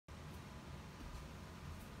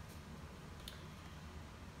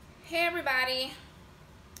Hey everybody,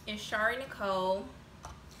 it's Shari Nicole.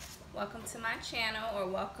 Welcome to my channel, or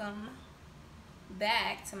welcome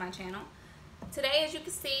back to my channel. Today, as you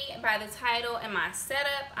can see by the title and my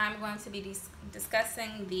setup, I'm going to be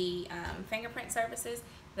discussing the fingerprint services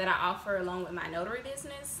that I offer along with my notary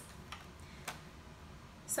business.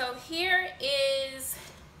 So here is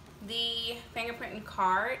the fingerprinting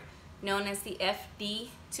card known as the FD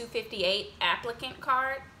 258 applicant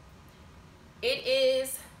card. It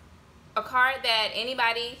is a card that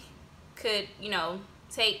anybody could,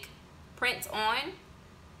 take prints on.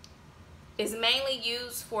 It's mainly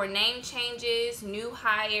used for name changes, new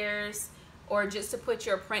hires, or just to put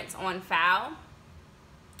your prints on file.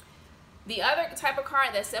 The other type of card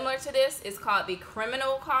that's similar to this is called the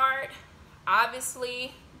criminal card.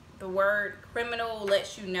 Obviously, the word criminal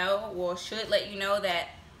lets you know, or should let you know, that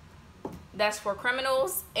that's for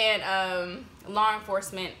criminals, and law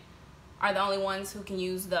enforcement are the only ones who can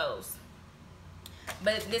use those.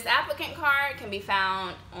 But this applicant card can be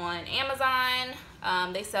found on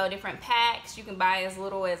Amazon. They sell different packs. You can buy as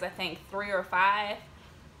little as, I think, 3 or 5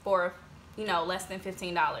 for, less than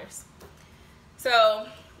 $15. So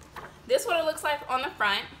this is what it looks like on the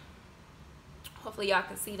front. Hopefully y'all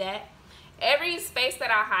can see that. Every space that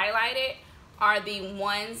I highlighted are the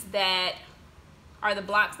ones that are the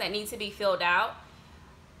blocks that need to be filled out.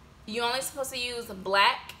 You're only supposed to use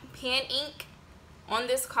black pen ink on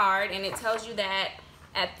this card, and it tells you that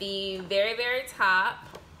at the very top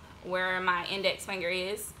where my index finger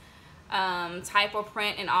is, type or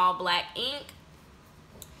print in all black ink.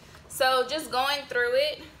 So just going through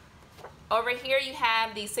it, over here you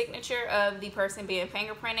have the signature of the person being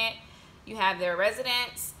fingerprinted. You have their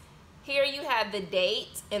residence. Here you have the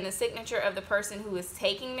date and the signature of the person who is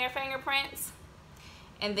taking their fingerprints.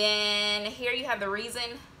 And then here you have the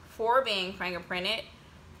reason for being fingerprinted.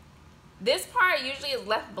 This part usually is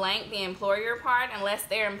left blank, the employer part, unless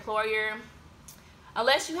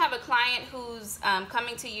you have a client who's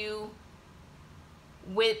coming to you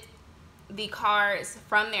with the cards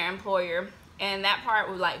from their employer, and that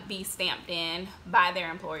part would be stamped in by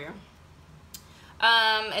their employer.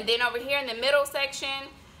 And then over here in the middle section,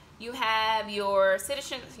 you have your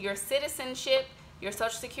citizenship, your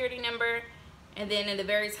social security number, and then in the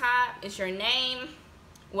very top is your name.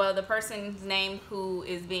 Well, the person's name who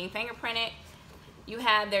is being fingerprinted. You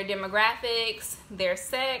have their demographics, their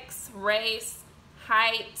sex, race,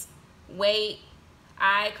 height, weight,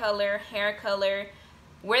 eye color, hair color,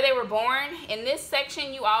 where they were born. In this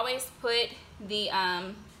section, you always put the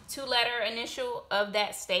 2-letter initial of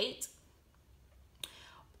that state.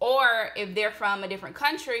 Or if they're from a different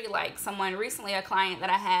country, like someone recently, a client that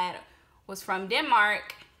I had was from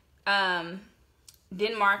Denmark,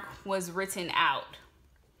 Denmark was written out.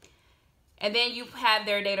 And then you have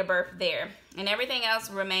their date of birth there, and everything else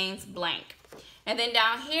remains blank. And then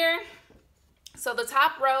down here, so the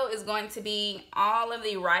top row is going to be all of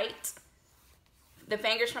the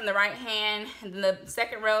fingers from the right hand, and then the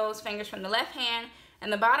second row is fingers from the left hand,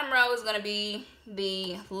 and the bottom row is going to be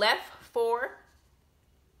the left 4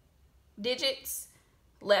 digits,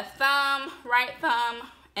 left thumb, right thumb,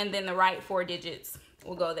 and then the right 4 digits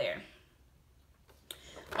will go there.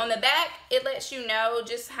 On the back, it lets you know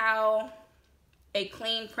just how a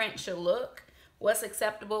clean print should look, what's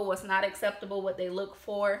acceptable, what's not acceptable, what they look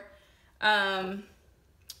for.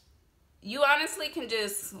 You honestly can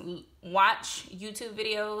just watch YouTube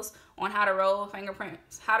videos on how to roll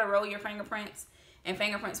fingerprints, how to roll your fingerprints and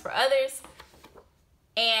fingerprints for others,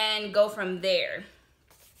 and go from there.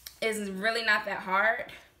 It's really not that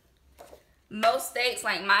hard. Most states,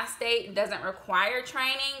 like my state, doesn't require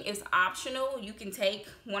training. It's optional. You can take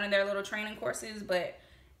one of their little training courses, but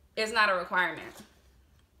it's not a requirement.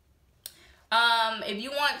 If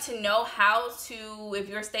you want to know how to, if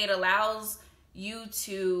your state allows you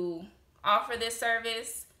to offer this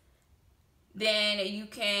service, then you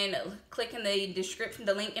can click in the description,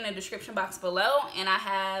 the link in the description box below, and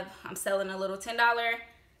I'm selling a little $10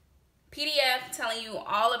 PDF telling you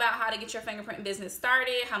all about how to get your fingerprint business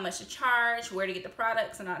started, how much to charge, where to get the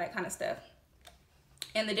products, and all that kind of stuff.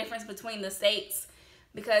 And the difference between the states,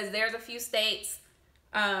 because there's a few states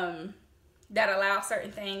that allow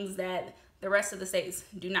certain things that the rest of the states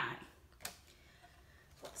do not.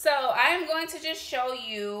 So I am going to just show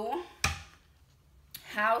you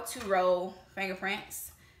how to roll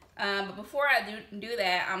fingerprints. But before I do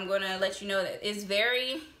that, I'm going to let you know that it's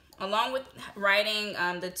along with writing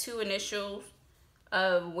the 2 initials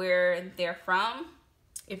of where they're from,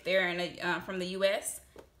 if they're from the US,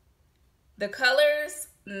 the colors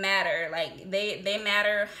matter. Like they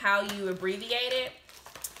matter how you abbreviate it.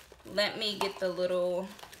 Let me get the little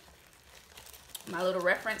my little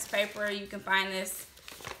reference paper. You can find this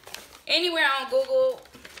anywhere on Google.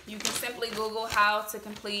 You can simply Google how to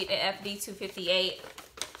complete an FD-258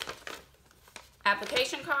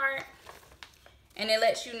 application card. And it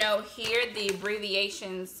lets you know here the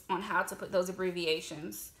abbreviations on how to put those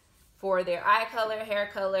abbreviations for their eye color, hair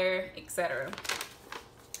color, etc.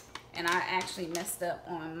 And I actually messed up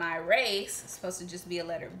on my race. It's supposed to just be a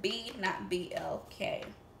letter B, not BLK.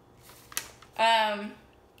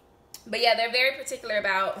 But yeah, they're very particular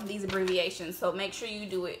about these abbreviations, so make sure you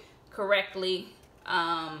do it correctly.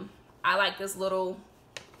 I like this little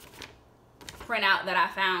printout that I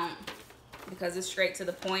found because it's straight to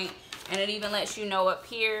the point, and it even lets you know up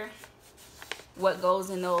here what goes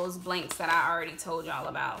in those blanks that I already told y'all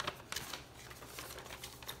about.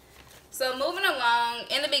 So moving along,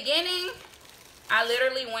 in the beginning, I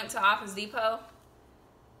literally went to Office Depot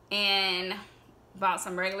and bought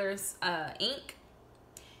some regular ink,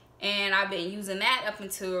 and I've been using that up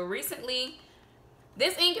until recently.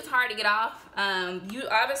 This ink is hard to get off. You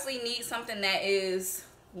obviously need something that is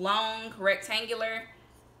long, rectangular,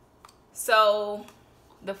 so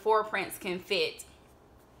the 4 prints can fit.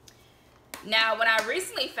 Now, what I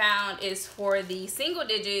recently found is for the single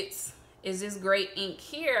digits is this great ink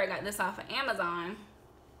here. I got this off of Amazon.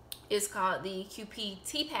 It's called the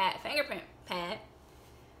QP Pad fingerprint pad.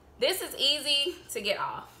 This is easy to get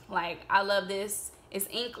off. Like, I love this. It's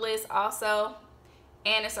inkless also,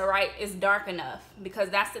 and it's alright. It's dark enough, because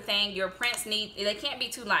that's the thing. Your prints they can't be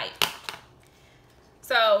too light.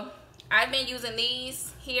 So I've been using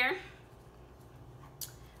these here.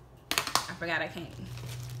 I forgot I can't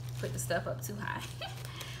put the stuff up too high.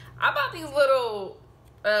 I bought these little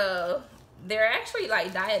they're actually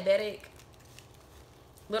like diabetic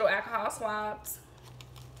little alcohol swabs.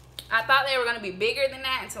 I thought they were going to be bigger than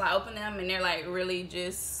that until I opened them, and they're like really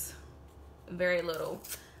just very little.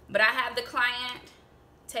 But I had the client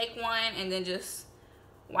take one and then just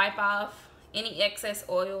wipe off any excess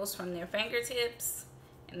oils from their fingertips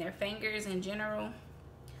and their fingers in general,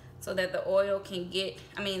 so that the oil can get,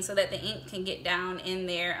 so that the ink can get down in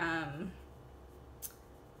their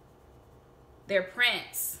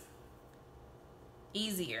prints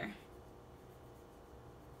easier.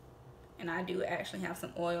 And I do actually have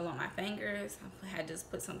some oil on my fingers. I had just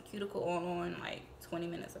put some cuticle oil on like 20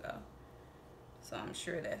 minutes ago, so I'm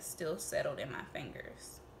sure that's still settled in my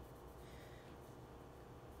fingers.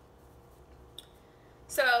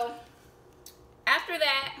 So after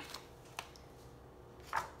that,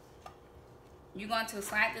 you're going to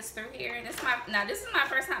slide this through here. This is my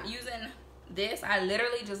first time using this. I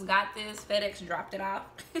literally just got this. FedEx dropped it off.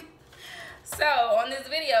 So on this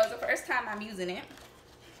video, it's the first time I'm using it.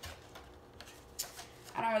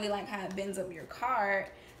 I don't really like how it bends up your card,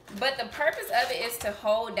 but the purpose of it is to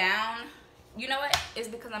hold down. You know what? It's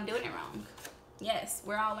because I'm doing it wrong. Yes,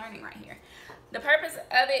 we're all learning right here. The purpose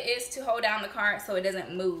of it is to hold down the card so it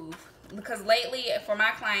doesn't move. Because lately, for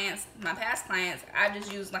my clients, my past clients, I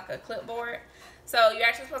just use like a clipboard. So you're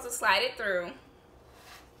actually supposed to slide it through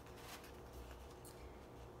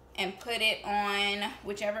and put it on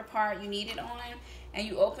whichever part you need it on, and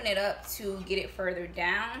you open it up to get it further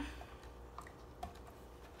down.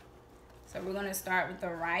 So we're going to start with the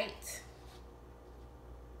right.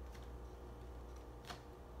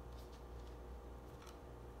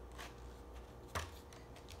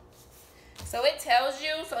 So it tells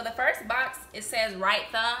you, so the first box, it says right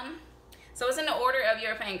thumb. So it's in the order of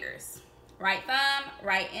your fingers. Right thumb,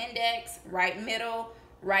 right index, right middle,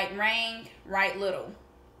 right ring, right little.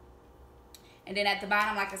 And then at the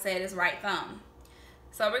bottom, like I said, is right thumb.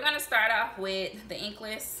 So we're going to start off with the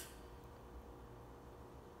inkless.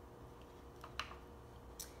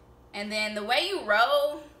 And then the way you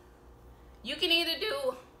roll, you can either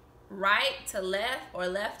do right to left or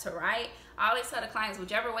left to right. I always tell the clients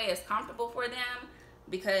whichever way is comfortable for them,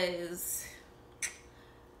 because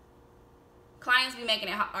clients be making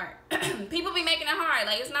it hard. People be making it hard.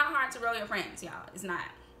 Like, it's not hard to roll your prints, y'all. It's not.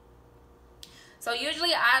 So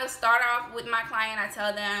usually I start off with my client. I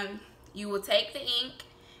tell them you will take the ink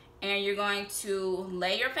and you're going to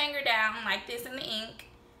lay your finger down like this in the ink,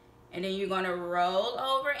 and then you're going to roll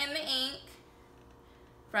over in the ink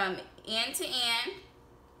from end to end.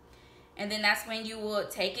 And then that's when you will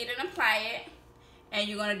take it and apply it. And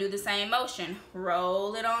you're going to do the same motion.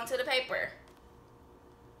 Roll it onto the paper.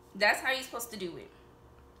 That's how you're supposed to do it.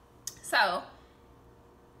 So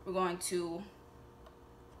we're going to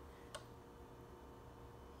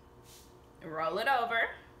roll it over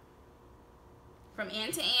from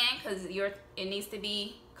end to end, because it needs to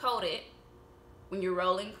be coated when you're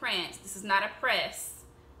rolling prints. This is not a press.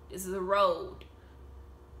 This is a rolled.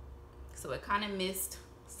 So it kind of missed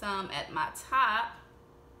some at my top,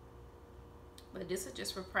 but this is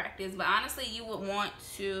just for practice. But honestly, you would want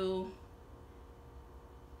to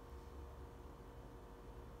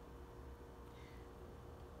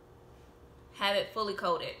have it fully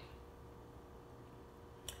coated.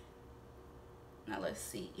 Now let's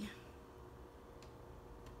see.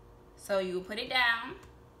 So you put it down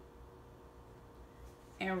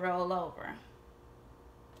and roll over.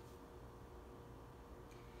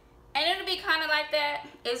 And it'll be kind of like that.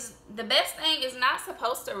 Is the best thing is not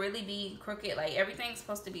supposed to really be crooked. Like everything's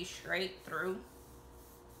supposed to be straight through.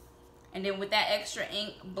 And then with that extra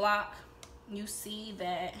ink block, you see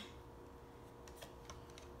that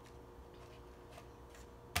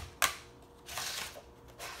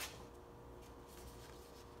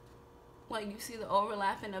like you see the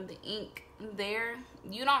overlapping of the ink there.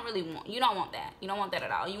 You don't want that. You don't want that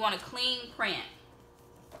at all. You want a clean print.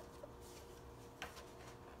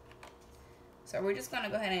 So we're just gonna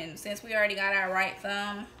go ahead and, since we already got our right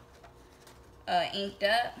thumb inked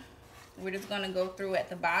up, we're just gonna go through at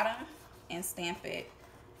the bottom and stamp it.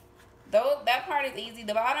 Though that part is easy.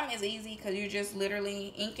 The bottom is easy because you're just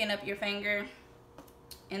literally inking up your finger,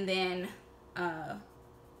 and then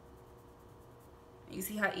you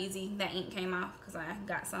see how easy that ink came off because I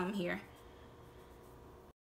got some here.